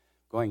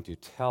going to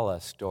tell a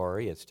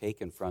story. It's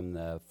taken from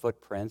the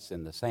footprints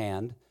in the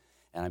sand,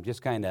 and I'm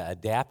just kind of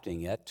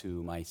adapting it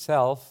to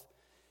myself.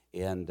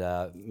 And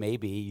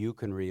maybe you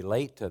can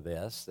relate to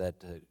this, that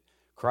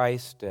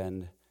Christ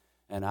and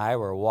I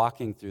were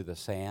walking through the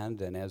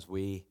sand, and as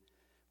we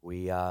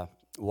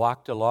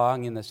walked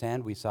along in the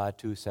sand, we saw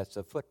two sets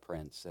of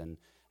footprints.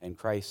 And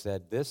Christ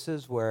said, "This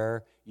is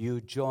where you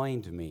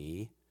joined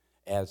me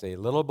as a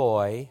little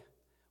boy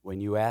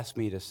when you asked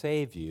me to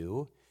save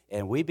you."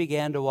 And we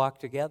began to walk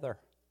together.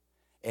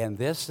 And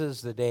this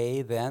is the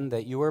day then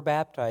that you were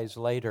baptized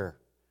later,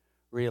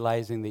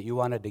 realizing that you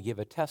wanted to give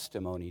a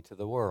testimony to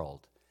the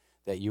world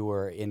that you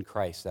were in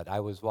Christ, that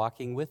I was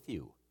walking with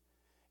you.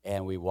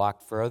 And we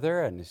walked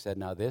further, and he said,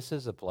 "Now this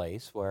is a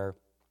place where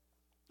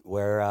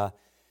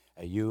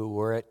you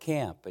were at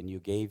camp, and you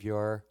gave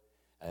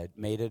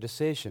made a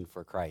decision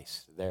for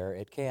Christ there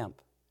at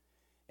camp."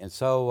 And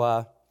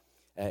so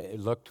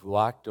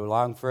walked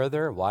along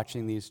further,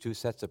 watching these two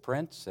sets of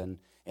prints, and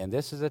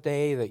this is a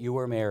day that you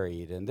were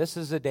married, and this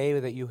is a day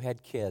that you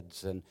had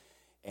kids,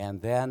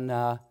 and then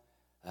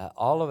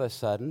all of a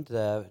sudden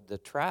the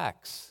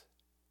tracks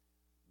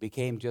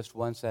became just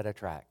one set of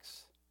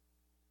tracks.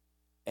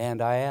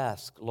 And I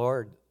asked,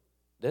 "Lord,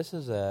 this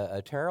is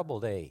a terrible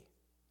day.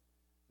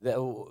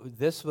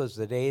 This was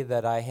the day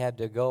that I had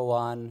to go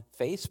on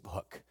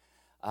Facebook,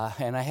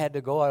 and I had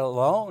to go out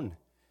alone.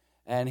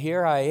 And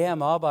here I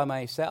am all by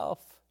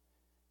myself."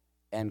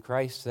 And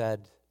Christ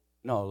said,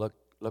 "No,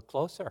 look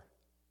closer.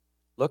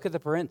 Look at the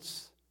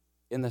prints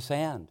in the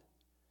sand.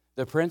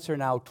 The prints are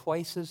now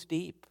twice as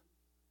deep,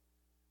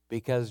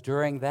 because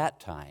during that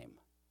time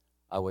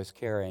I was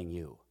carrying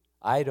you."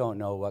 I don't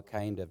know what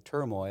kind of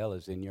turmoil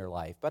is in your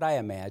life, but I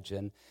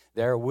imagine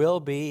there will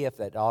be, if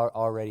that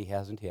already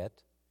hasn't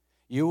hit.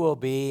 You will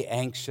be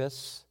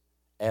anxious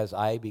as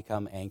I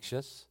become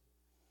anxious.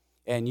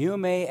 And you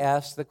may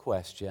ask the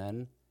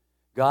question,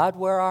 "God,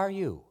 where are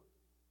you?"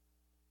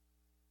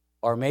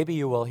 Or maybe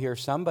you will hear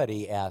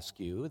somebody ask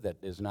you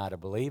that is not a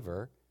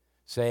believer,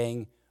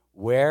 saying,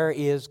 "Where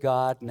is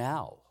God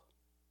now?"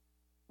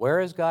 Where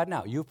is God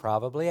now? You've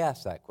probably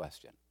asked that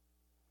question.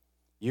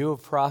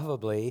 You've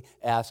probably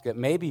asked it.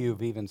 Maybe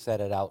you've even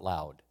said it out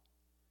loud.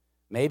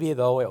 Maybe,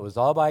 though, it was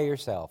all by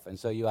yourself. And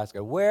so you ask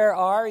it, "Where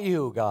are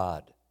you,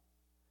 God?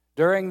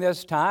 During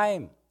this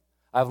time,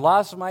 I've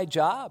lost my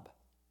job.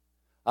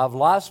 I've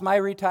lost my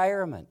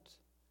retirement.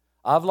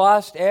 I've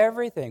lost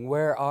everything.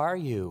 Where are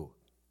you,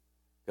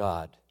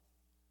 God?"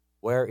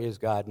 Where is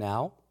God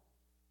now?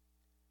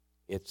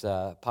 It's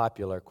a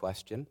popular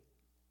question.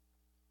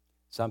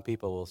 Some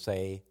people will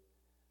say,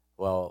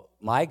 "Well,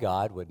 my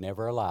God would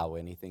never allow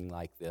anything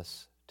like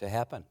this to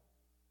happen.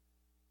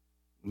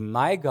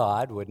 My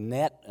God would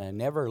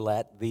never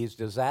let these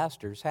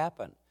disasters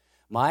happen.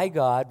 My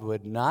God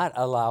would not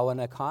allow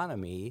an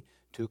economy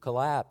to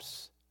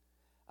collapse.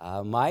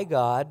 My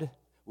God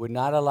would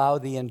not allow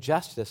the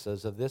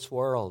injustices of this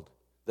world,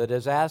 the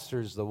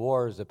disasters, the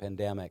wars, the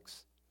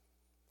pandemics."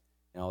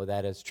 No,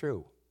 that is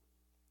true.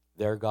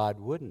 Their God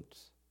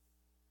wouldn't,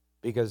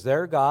 because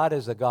their God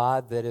is a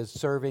God that is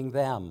serving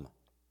them.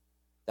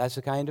 That's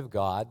the kind of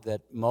God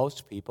that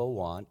most people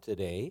want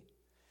today,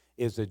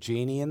 is a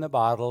genie in the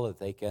bottle that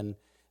they can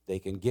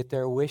get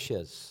their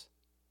wishes.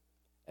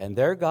 And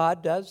their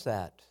God does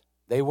that.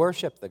 They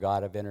worship the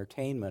God of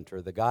entertainment,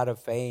 or the God of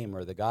fame,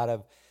 or the God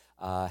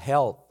of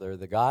health, or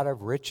the God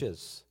of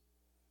riches.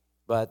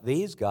 But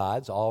these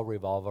gods all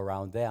revolve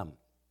around them.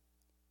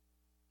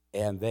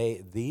 And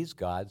these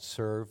gods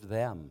serve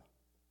them.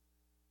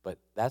 But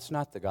that's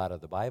not the God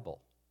of the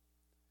Bible.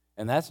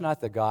 And that's not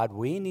the God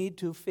we need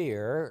to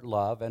fear,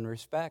 love, and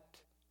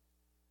respect.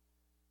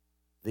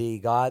 The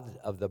God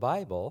of the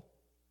Bible,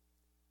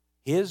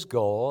 his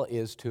goal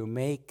is to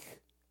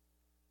make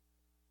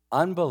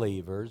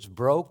unbelievers,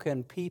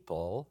 broken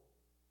people,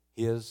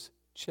 his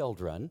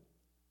children,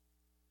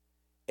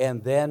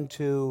 and then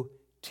to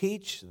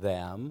teach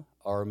them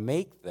or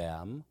make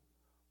them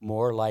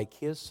more like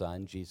his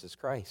Son, Jesus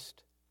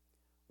Christ.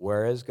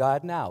 Where is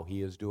God now?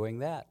 He is doing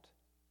that.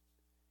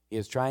 He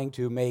is trying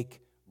to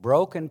make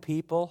broken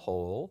people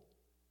whole,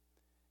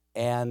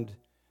 and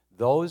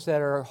those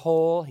that are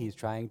whole, he's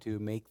trying to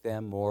make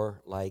them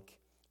more like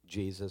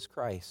Jesus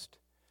Christ.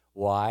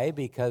 Why?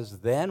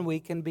 Because then we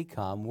can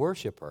become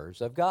worshipers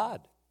of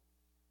God.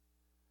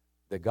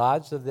 The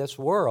gods of this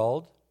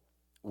world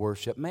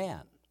worship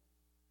man,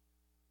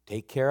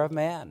 take care of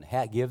man,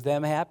 give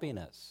them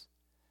happiness.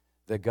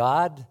 The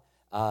God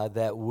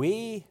that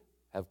we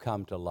have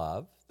come to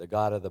love, the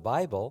God of the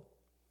Bible,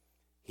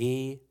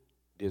 he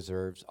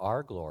deserves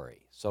our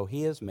glory. So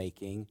he is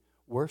making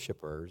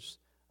worshipers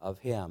of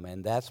him.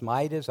 And that's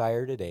my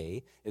desire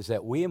today, is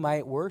that we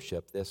might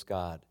worship this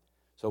God.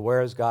 So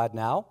where is God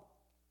now?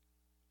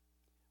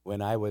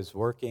 When I was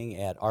working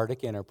at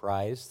Arctic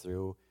Enterprise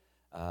through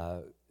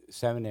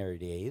seminary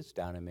days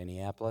down in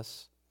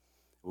Minneapolis,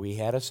 we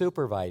had a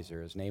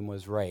supervisor. His name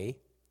was Ray,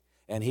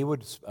 and he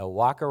would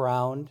walk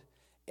around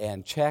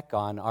and check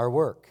on our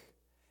work.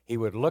 He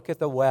would look at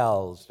the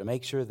wells to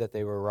make sure that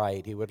they were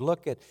right. He would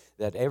look at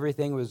that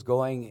everything was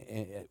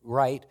going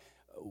right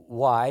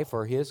Why?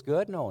 For his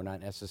good? No, not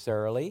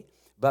necessarily.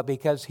 But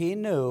because he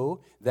knew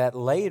that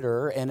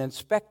later an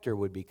inspector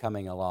would be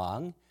coming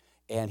along,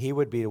 and he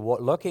would be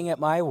looking at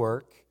my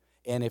work,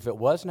 and if it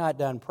was not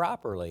done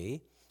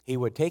properly, he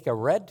would take a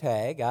red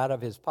tag out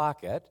of his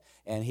pocket,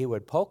 and he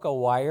would poke a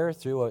wire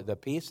through the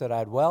piece that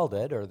I'd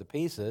welded, or the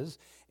pieces,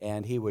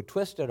 and he would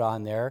twist it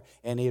on there,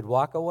 and he'd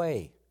walk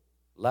away,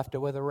 left it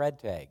with a red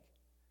tag,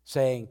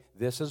 saying,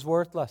 this is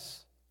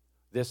worthless.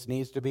 This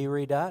needs to be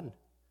redone.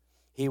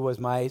 He was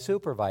my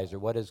supervisor.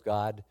 What is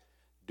God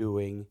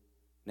doing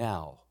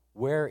now?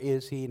 Where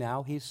is he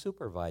now? He's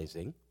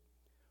supervising.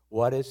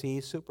 What is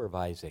he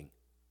supervising?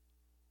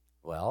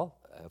 Well,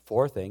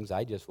 4 things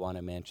I just want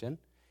to mention.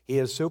 He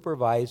is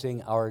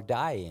supervising our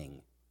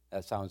dying.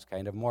 That sounds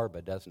kind of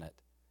morbid, doesn't it?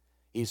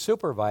 He's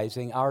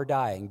supervising our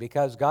dying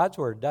because God's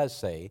word does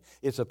say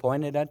it's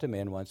appointed unto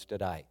men once to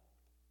die.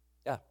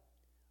 Yeah,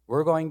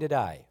 we're going to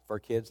die. For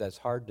kids, that's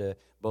hard to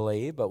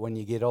believe, but when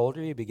you get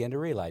older, you begin to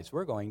realize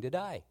we're going to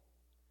die.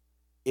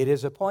 It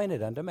is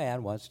appointed unto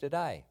man once to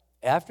die.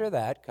 After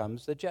that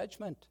comes the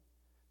judgment,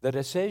 the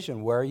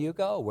decision where you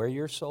go, where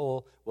your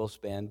soul will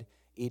spend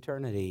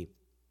eternity.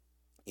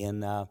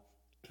 Adam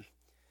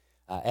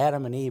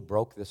and Eve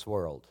broke this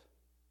world.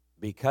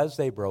 Because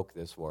they broke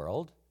this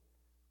world,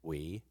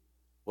 we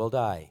will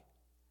die.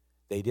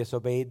 They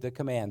disobeyed the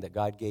command that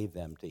God gave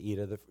them to eat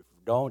of the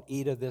don't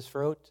eat of this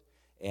fruit,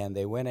 and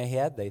they went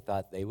ahead. They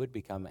thought they would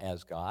become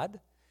as God,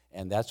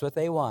 and that's what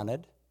they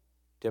wanted.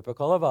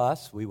 Typical of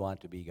us, we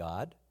want to be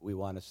God. We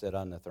want to sit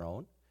on the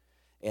throne.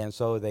 And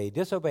so they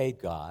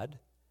disobeyed God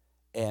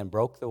and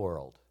broke the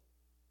world.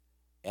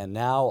 And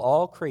now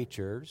all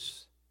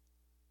creatures,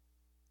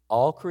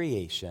 all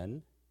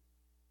creation,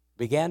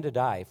 began to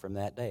die from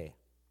that day.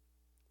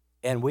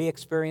 And we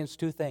experienced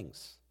 2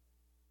 things,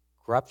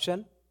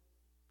 corruption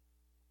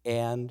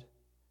and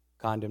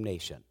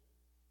condemnation.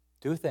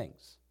 2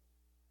 things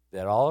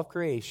that all of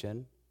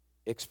creation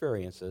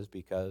experiences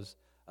because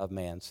of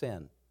man's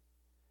sin.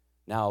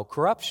 Now,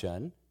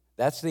 corruption,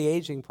 that's the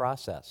aging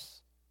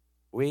process.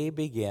 We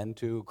begin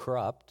to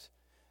corrupt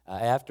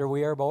after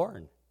we are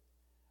born.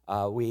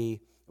 We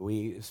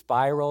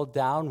spiral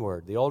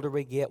downward. The older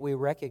we get, we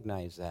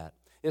recognize that.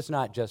 It's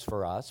not just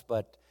for us,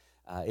 but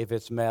if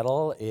it's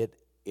metal, it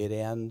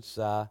ends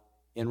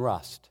in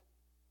rust.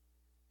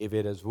 If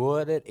it is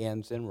wood, it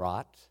ends in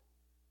rot.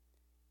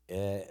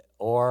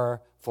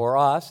 Or for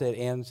us, it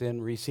ends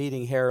in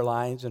receding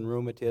hairlines and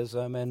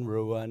rheumatism and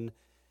ruin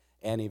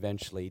and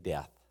eventually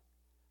death.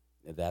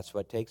 That's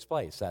what takes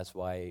place. That's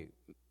why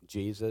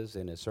Jesus,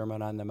 in his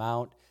Sermon on the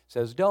Mount,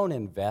 says, don't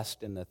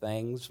invest in the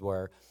things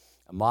where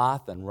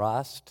moth and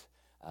rust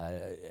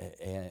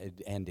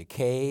and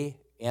decay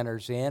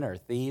enters in, or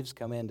thieves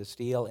come in to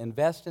steal.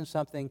 Invest in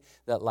something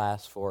that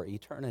lasts for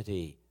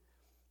eternity.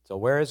 So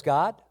where is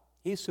God?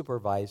 He's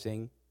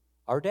supervising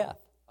our death,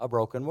 a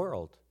broken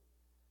world.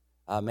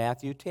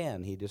 Matthew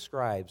 10, he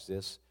describes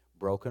this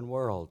broken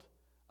world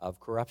of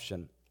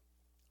corruption.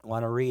 I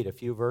want to read a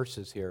few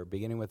verses here,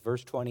 beginning with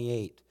verse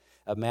 28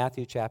 of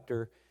Matthew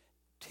chapter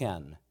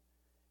 10.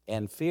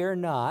 And fear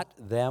not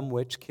them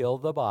which kill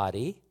the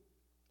body,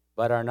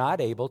 but are not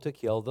able to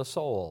kill the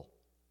soul.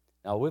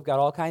 Now, we've got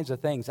all kinds of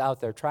things out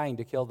there trying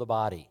to kill the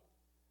body.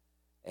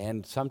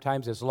 And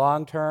sometimes it's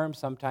long-term,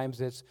 sometimes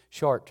it's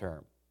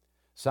short-term.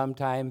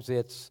 Sometimes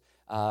it's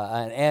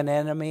an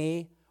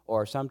enemy,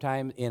 or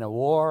sometimes in a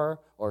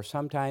war, or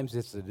sometimes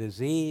it's a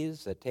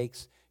disease that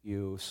takes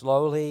you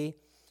slowly.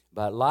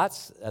 But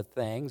lots of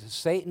things,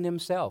 Satan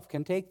himself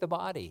can take the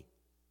body,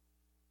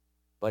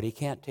 but he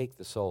can't take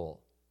the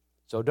soul.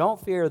 So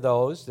don't fear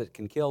those that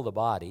can kill the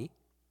body,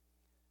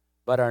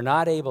 but are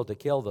not able to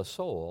kill the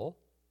soul,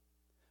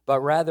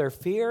 but rather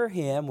fear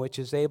him which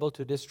is able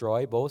to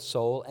destroy both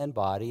soul and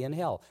body in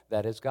hell.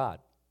 That is God.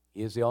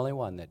 He is the only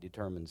one that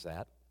determines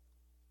that.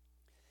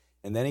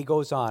 And then he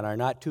goes on, are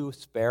not 2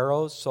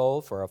 sparrows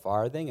sold for a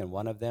farthing, and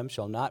one of them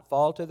shall not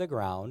fall to the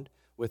ground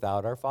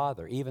without our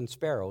Father. Even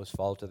sparrows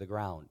fall to the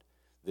ground.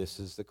 This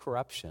is the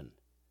corruption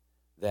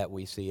that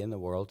we see in the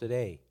world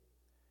today.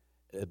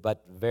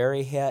 But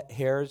very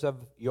hairs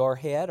of your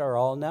head are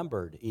all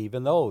numbered.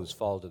 Even those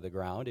fall to the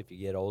ground if you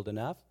get old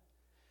enough.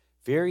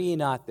 Fear ye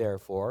not,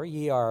 therefore,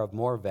 ye are of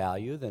more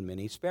value than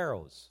many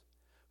sparrows.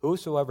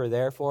 Whosoever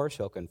therefore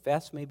shall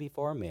confess me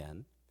before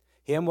men,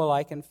 him will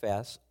I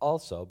confess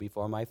also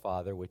before my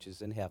Father which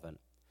is in heaven.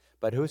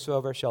 But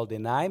whosoever shall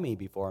deny me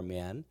before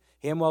men,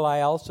 him will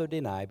I also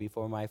deny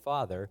before my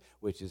Father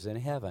which is in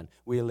heaven.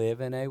 We live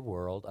in a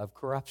world of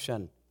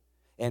corruption,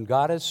 and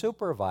God is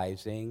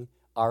supervising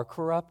our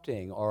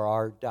corrupting or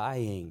our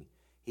dying.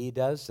 He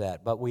does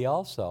that, but we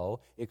also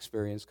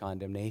experience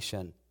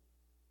condemnation.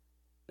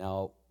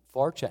 Now,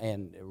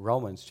 and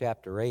Romans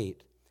chapter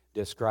 8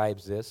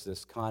 describes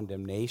this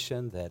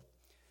condemnation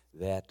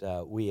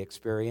that we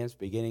experience,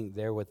 beginning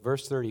there with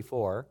verse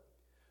 34.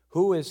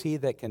 Who is he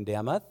that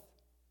condemneth?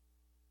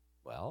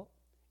 Well,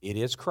 it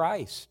is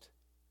Christ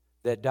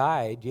that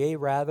died, yea,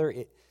 rather,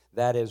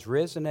 that is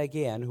risen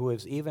again, who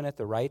is even at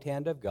the right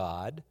hand of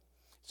God.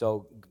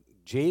 So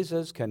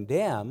Jesus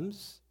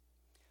condemns,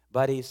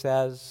 but he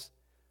says,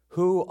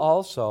 who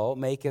also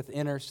maketh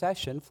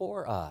intercession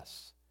for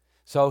us.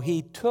 So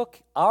he took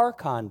our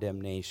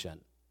condemnation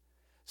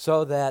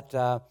so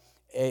that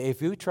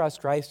if you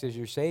trust Christ as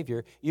your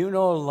Savior, you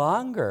no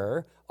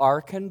longer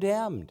are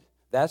condemned.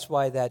 That's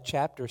why that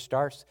chapter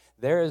starts,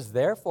 there is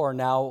therefore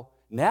now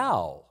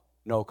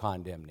no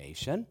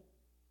condemnation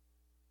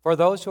for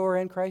those who are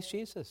in Christ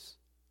Jesus.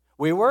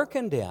 We were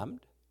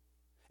condemned,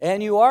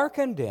 and you are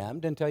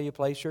condemned until you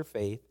place your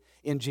faith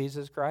in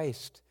Jesus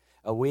Christ.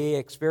 We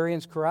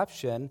experience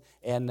corruption,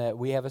 and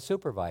we have a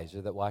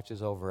supervisor that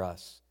watches over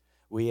us.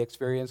 We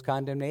experience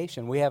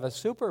condemnation. We have a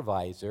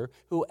supervisor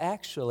who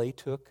actually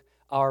took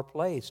our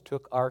place,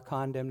 took our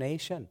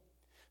condemnation.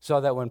 So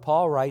that when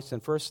Paul writes in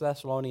 1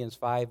 Thessalonians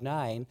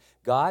 5:9,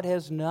 God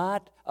has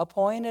not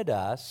appointed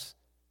us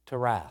to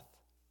wrath.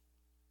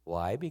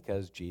 Why?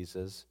 Because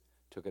Jesus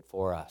took it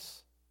for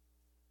us.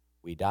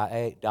 We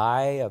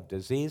die of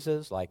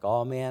diseases like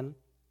all men,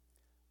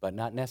 but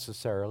not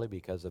necessarily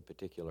because of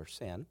particular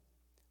sin.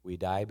 We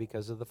die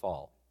because of the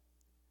fall.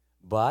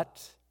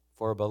 But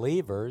for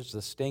believers,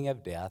 the sting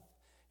of death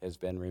has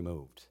been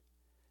removed.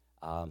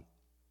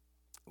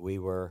 We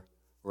were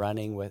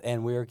running with,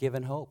 and we were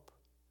given hope.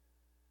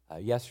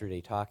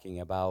 Yesterday,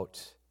 talking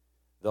about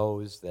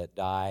those that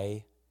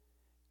die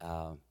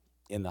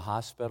in the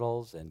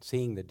hospitals and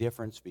seeing the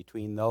difference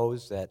between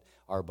those that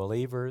are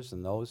believers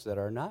and those that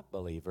are not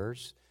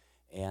believers.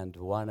 And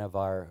one of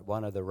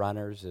the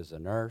runners is a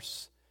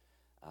nurse.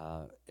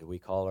 We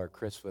call her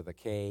Chris with a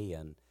K,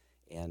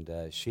 and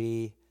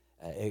she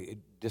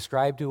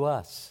described to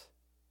us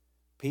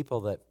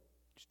people that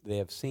they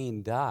have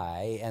seen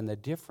die and the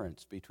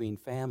difference between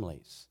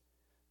families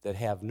that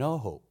have no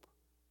hope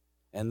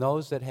and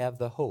those that have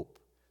the hope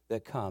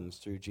that comes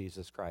through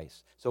Jesus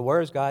Christ. So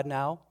where is God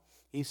now?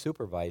 He's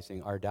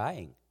supervising our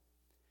dying.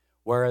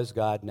 Where is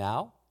God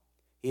now?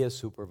 He is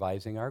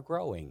supervising our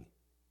growing.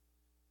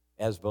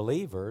 As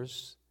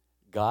believers,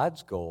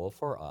 God's goal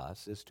for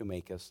us is to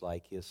make us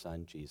like His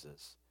Son,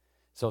 Jesus.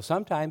 So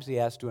sometimes He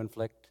has to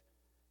inflict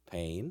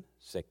pain,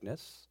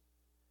 sickness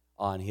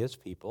on His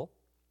people.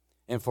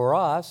 And for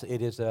us,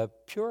 it is a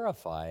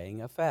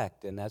purifying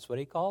effect, and that's what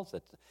He calls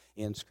it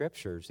in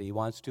Scriptures. He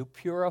wants to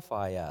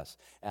purify us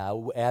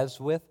as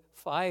with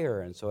fire,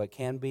 and so it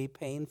can be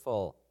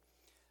painful.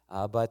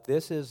 But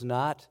this is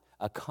not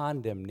a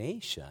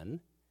condemnation.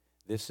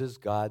 This is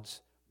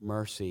God's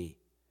mercy,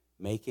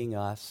 making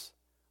us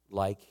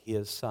like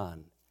His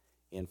Son.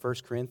 In 1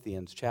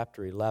 Corinthians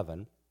chapter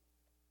 11,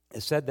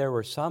 it said there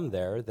were some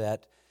there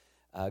that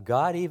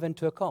God even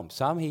took home.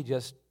 Some He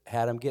just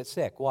had them get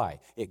sick. Why?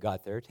 It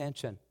got their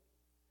attention.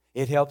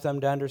 It helped them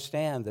to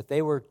understand that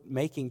they were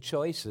making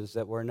choices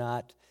that were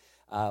not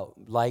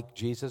like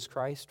Jesus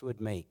Christ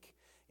would make.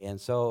 And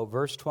so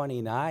verse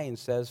 29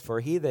 says, for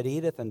he that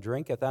eateth and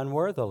drinketh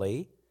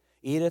unworthily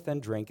eateth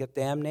and drinketh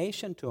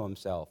damnation to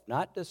himself,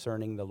 not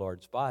discerning the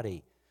Lord's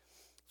body.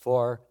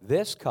 For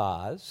this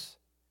cause,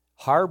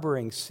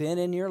 harboring sin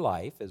in your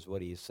life, is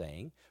what he's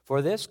saying,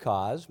 for this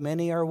cause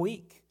many are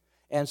weak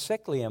and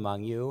sickly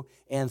among you,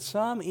 and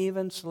some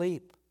even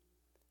sleep.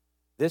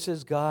 This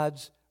is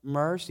God's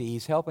mercy.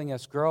 He's helping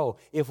us grow.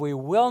 If we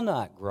will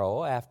not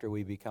grow after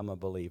we become a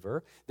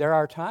believer, there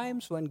are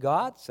times when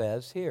God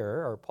says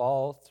here, or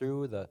Paul,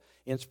 through the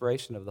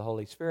inspiration of the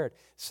Holy Spirit,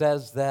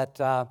 says that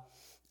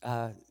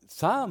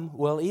some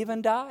will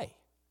even die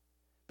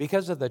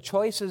because of the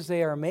choices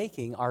they are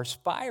making are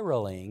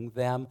spiraling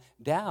them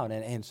down.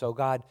 And so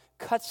God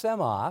cuts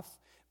them off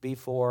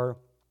before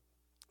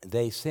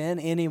they sin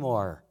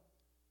anymore.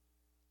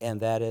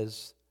 And that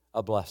is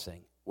a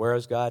blessing. Where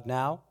is God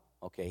now?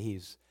 Okay,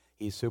 He's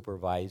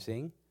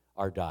supervising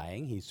our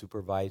dying. He's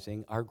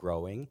supervising our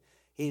growing.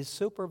 He's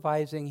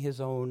supervising His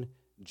own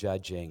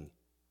judging.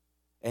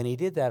 And He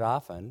did that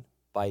often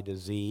by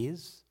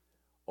disease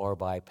or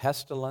by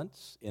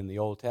pestilence, in the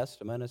Old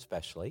Testament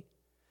especially.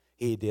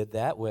 He did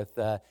that with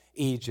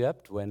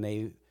Egypt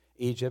when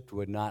Egypt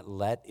would not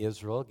let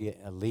Israel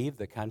leave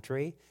the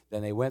country.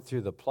 Then they went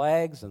through the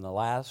plagues, and the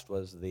last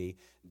was the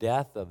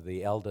death of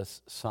the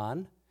eldest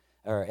son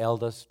or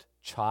eldest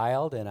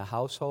child in a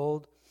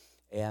household.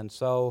 And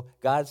so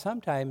God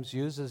sometimes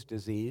uses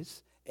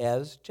disease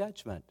as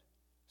judgment.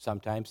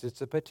 Sometimes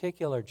it's a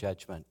particular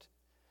judgment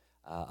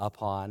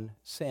upon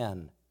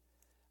sin.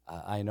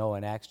 I know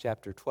in Acts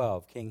chapter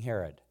 12, King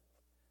Herod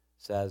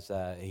says,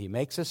 he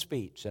makes a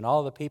speech, and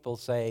all the people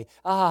say,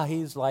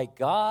 he's like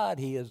God,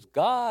 he is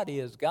God, he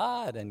is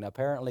God. And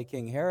apparently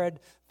King Herod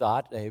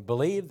thought, they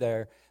believed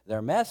their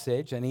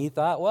message, and he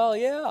thought, well,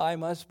 yeah, I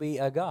must be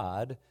a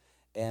god.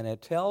 And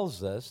it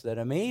tells us that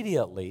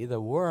immediately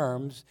the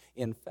worms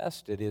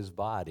infested his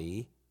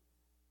body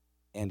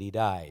and he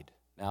died.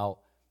 Now,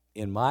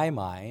 in my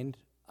mind,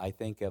 I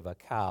think of a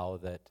cow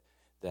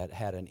that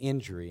had an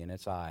injury in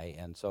its eye.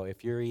 And so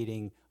if you're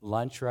eating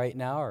lunch right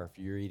now or if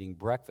you're eating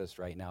breakfast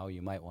right now,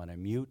 you might want to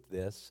mute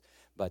this.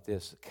 But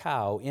this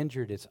cow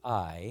injured its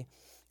eye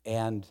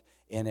and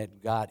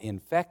it got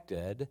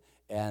infected,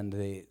 and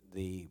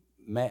the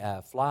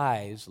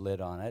flies lit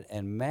on it,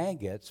 and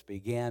maggots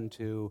began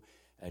to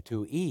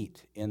to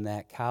eat in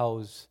that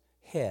cow's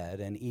head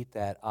and eat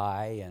that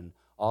eye and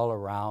all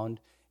around.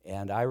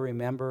 And I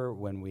remember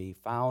when we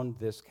found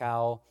this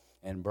cow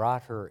and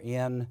brought her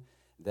in,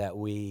 that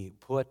we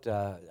put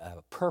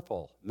a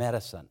purple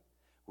medicine.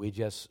 We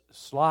just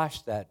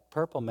sloshed that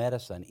purple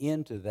medicine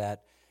into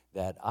that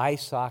eye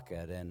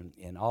socket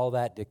and all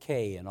that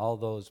decay and all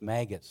those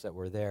maggots that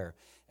were there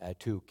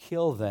to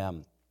kill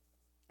them.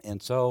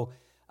 And so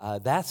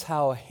that's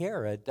how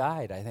Herod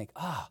died. I think,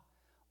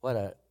 what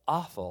an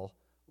awful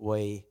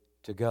way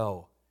to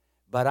go.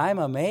 But I'm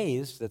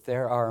amazed that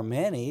there are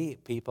many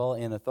people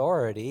in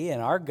authority in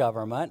our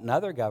government and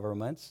other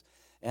governments,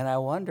 and I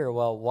wonder,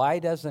 well, why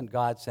doesn't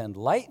God send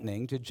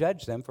lightning to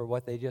judge them for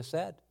what they just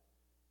said?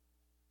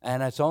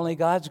 And it's only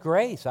God's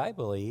grace, I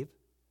believe,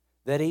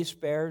 that He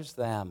spares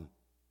them.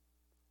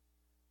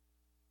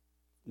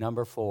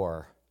 Number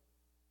 4,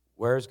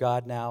 where's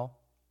God now?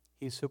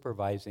 He's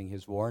supervising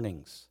His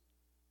warnings.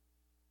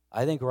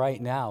 I think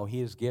right now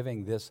He is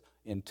giving this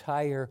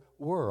entire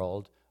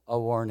world a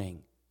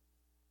warning.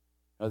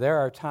 Now, there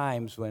are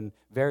times when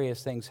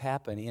various things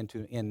happen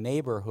in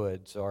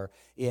neighborhoods or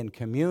in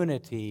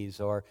communities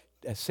or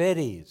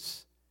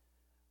cities.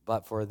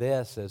 But for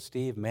this, as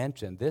Steve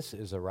mentioned, this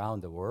is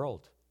around the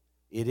world.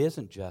 It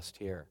isn't just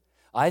here.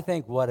 I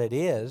think what it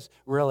is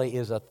really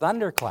is a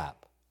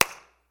thunderclap.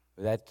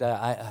 That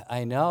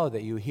I know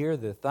that you hear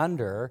the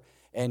thunder,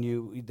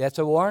 and that's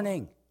a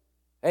warning.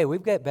 Hey,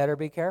 we've got better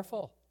be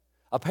careful.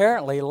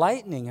 Apparently,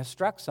 lightning has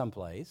struck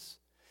someplace.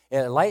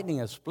 Lightning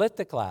has split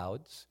the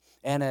clouds,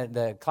 and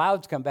the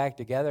clouds come back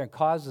together and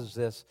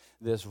causes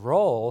this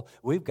roll.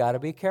 We've got to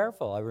be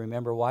careful. I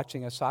remember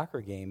watching a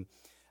soccer game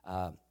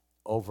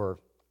over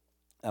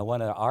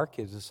one of our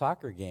kids'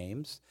 soccer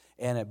games,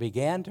 and it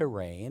began to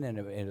rain, and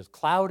it was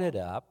clouded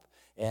up,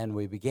 and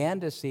we began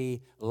to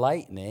see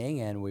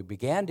lightning, and we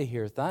began to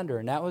hear thunder,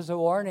 and that was a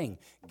warning.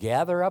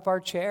 Gather up our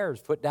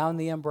chairs, put down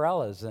the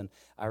umbrellas. And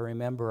I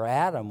remember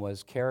Adam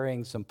was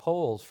carrying some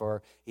poles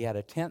he had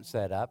a tent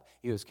set up.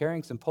 He was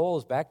carrying some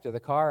poles back to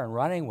the car and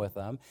running with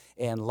them,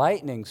 and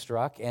lightning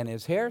struck, and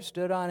his hair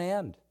stood on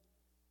end.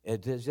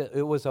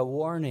 It was a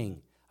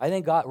warning. I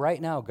think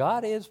right now,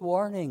 God is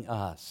warning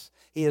us.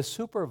 He is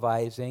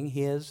supervising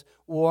His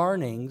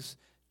warnings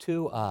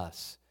to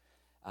us.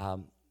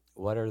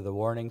 What are the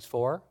warnings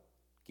for?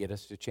 Get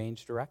us to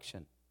change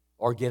direction,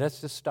 or get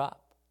us to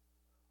stop,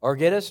 or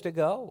get us to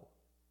go,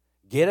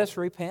 get us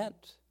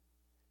repent,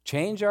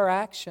 change our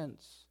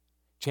actions,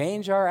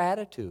 change our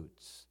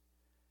attitudes.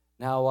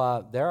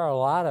 Now, there are a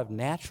lot of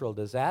natural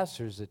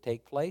disasters that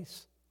take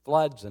place,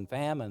 floods and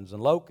famines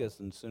and locusts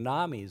and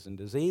tsunamis and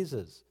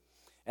diseases.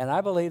 And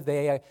I believe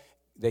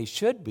they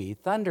should be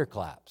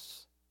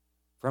thunderclaps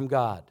from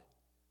God.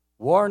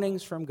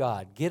 Warnings from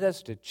God. Get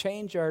us to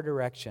change our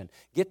direction.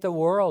 Get the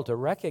world to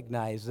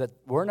recognize that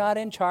we're not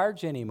in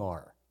charge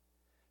anymore.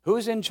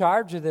 Who's in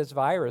charge of this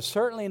virus?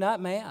 Certainly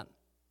not man.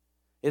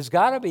 It's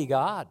got to be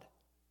God.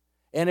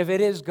 And if it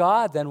is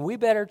God, then we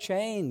better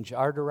change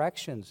our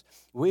directions.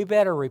 We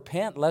better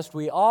repent, lest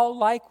we all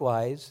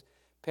likewise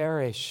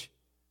perish.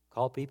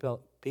 Call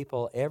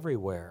people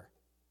everywhere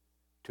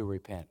to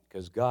repent,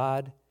 because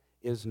God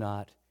is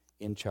not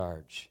in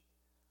charge.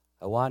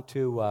 I want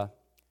to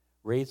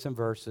read some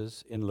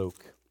verses in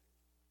Luke.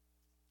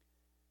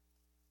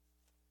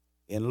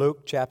 In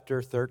Luke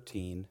chapter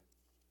 13,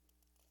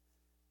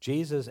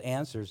 Jesus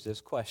answers this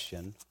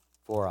question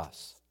for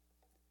us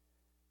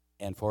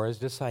and for His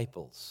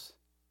disciples.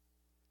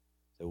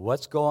 So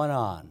what's going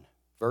on?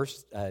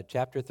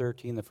 Chapter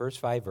 13, the first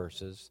 5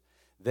 verses.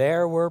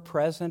 There were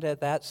present at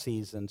that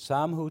season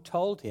some who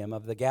told Him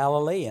of the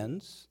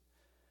Galileans,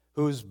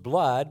 whose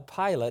blood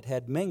Pilate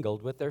had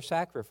mingled with their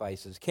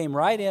sacrifices. Came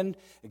right in,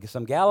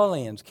 some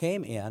Galileans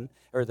came in,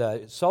 or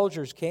the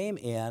soldiers came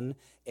in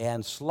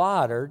and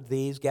slaughtered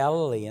these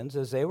Galileans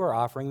as they were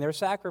offering their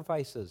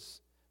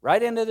sacrifices,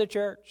 right into the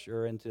church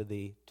or into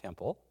the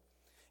temple.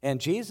 And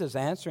Jesus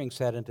answering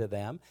said unto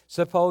them,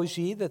 Suppose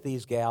ye that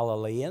these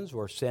Galileans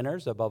were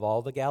sinners above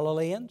all the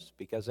Galileans,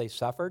 because they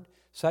suffered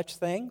such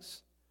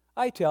things?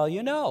 I tell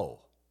you, no.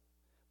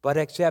 But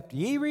except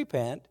ye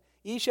repent,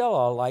 ye shall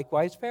all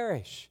likewise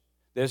perish.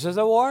 This is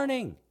a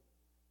warning.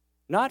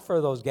 Not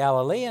for those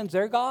Galileans,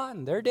 they're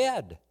gone, they're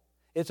dead.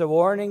 It's a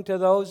warning to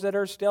those that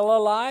are still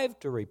alive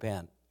to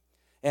repent.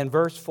 And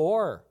verse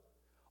 4,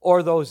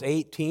 Or those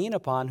 18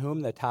 upon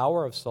whom the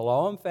tower of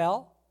Siloam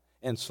fell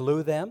and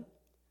slew them,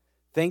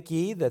 think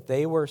ye that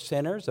they were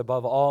sinners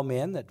above all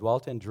men that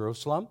dwelt in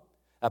Jerusalem?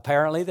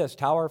 Apparently this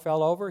tower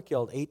fell over,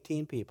 killed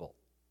 18 people.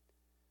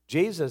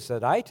 Jesus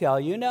said, I tell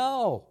you,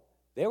 no.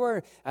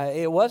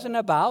 It wasn't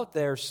about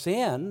their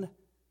sin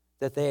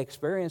that they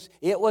experienced.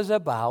 It was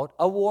about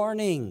a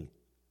warning.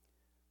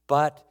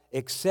 But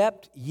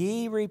except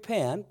ye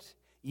repent,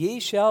 ye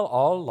shall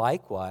all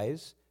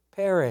likewise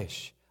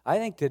perish. I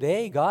think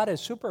today God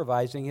is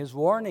supervising His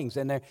warnings.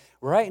 And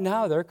right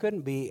now there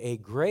couldn't be a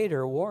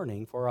greater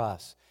warning for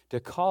us to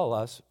call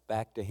us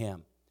back to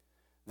Him.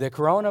 The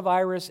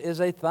coronavirus is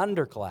a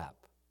thunderclap.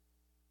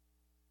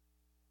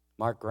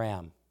 Mark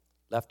Graham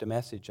left a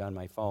message on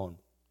my phone.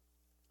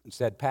 and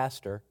said,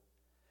 Pastor,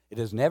 it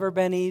has never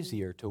been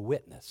easier to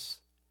witness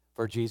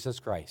for Jesus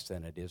Christ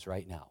than it is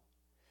right now.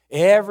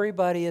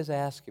 Everybody is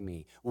asking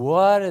me,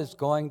 what is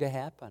going to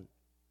happen?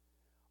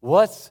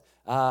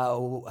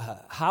 How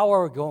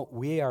are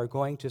we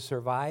going to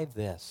survive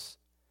this?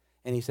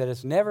 And he said,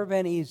 it's never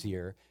been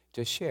easier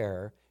to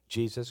share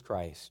Jesus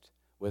Christ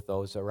with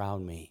those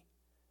around me.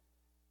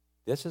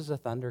 This is a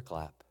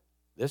thunderclap.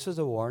 This is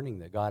a warning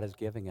that God is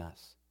giving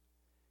us.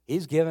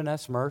 He's given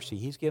us mercy.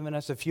 He's given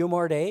us a few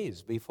more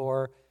days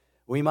before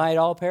we might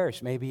all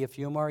perish, maybe a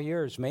few more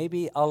years,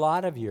 maybe a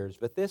lot of years.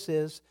 But this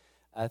is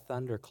a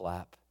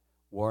thunderclap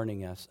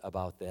warning us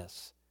about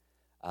this.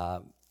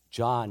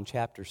 John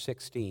chapter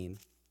 16,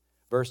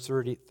 verse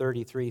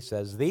 33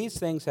 says, These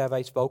things have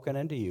I spoken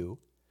unto you,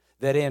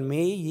 that in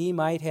me ye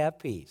might have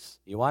peace.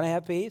 You want to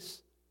have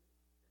peace?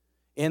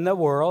 In the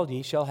world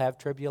ye shall have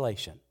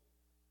tribulation.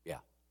 Yeah.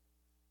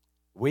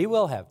 We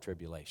will have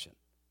tribulation.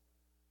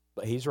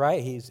 But he's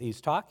right.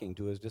 He's talking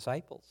to his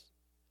disciples.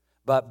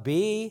 But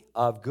be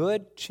of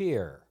good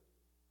cheer.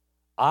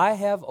 I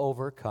have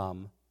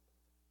overcome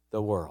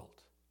the world.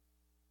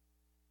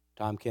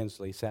 Tom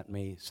Kinsley sent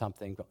me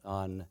something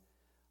on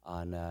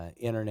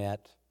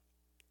internet.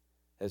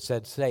 It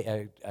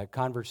said, a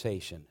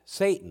conversation.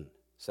 Satan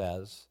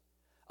says,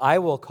 I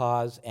will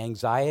cause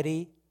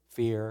anxiety,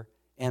 fear,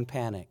 and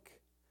panic.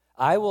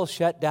 I will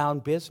shut down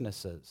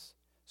businesses,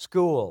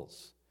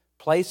 schools,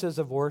 places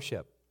of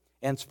worship,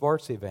 and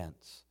sports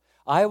events.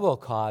 I will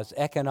cause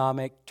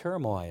economic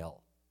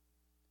turmoil.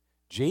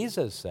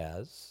 Jesus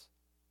says,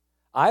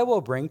 I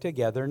will bring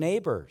together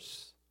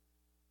neighbors,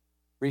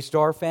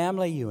 restore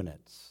family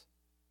units.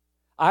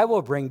 I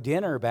will bring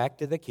dinner back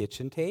to the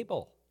kitchen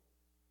table.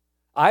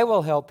 I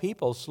will help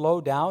people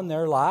slow down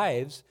their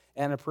lives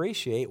and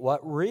appreciate what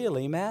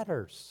really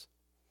matters.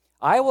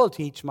 I will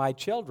teach my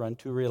children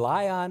to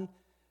rely on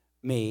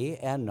me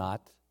and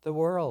not the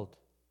world.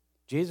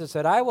 Jesus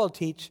said, I will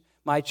teach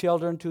my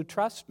children to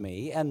trust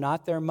me and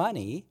not their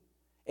money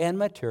and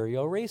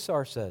material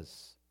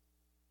resources.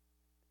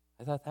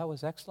 I thought that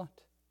was excellent.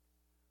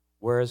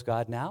 Where is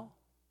God now?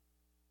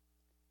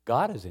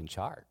 God is in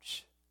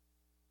charge.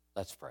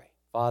 Let's pray.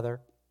 Father,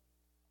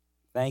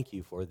 thank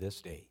you for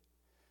this day.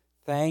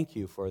 Thank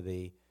you for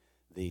the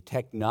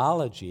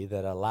technology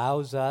that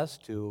allows us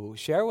to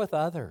share with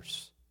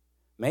others,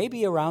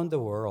 maybe around the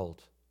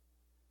world,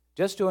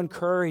 just to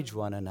encourage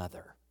one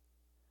another.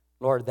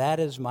 Lord, that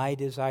is my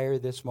desire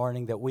this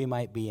morning, that we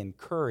might be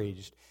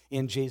encouraged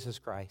in Jesus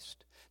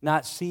Christ.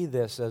 Not see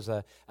this as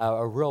a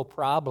real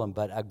problem,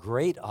 but a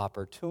great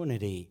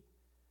opportunity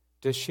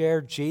to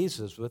share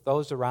Jesus with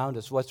those around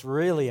us. What's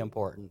really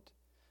important,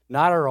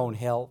 not our own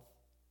health,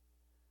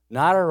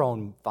 not our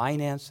own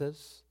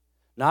finances,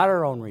 not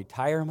our own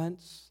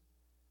retirements,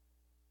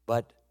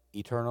 but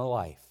eternal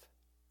life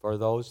for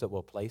those that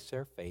will place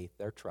their faith,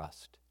 their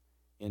trust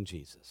in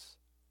Jesus.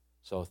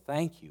 So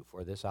thank you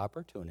for this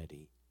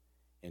opportunity.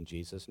 In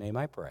Jesus' name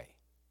I pray.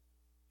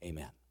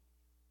 Amen.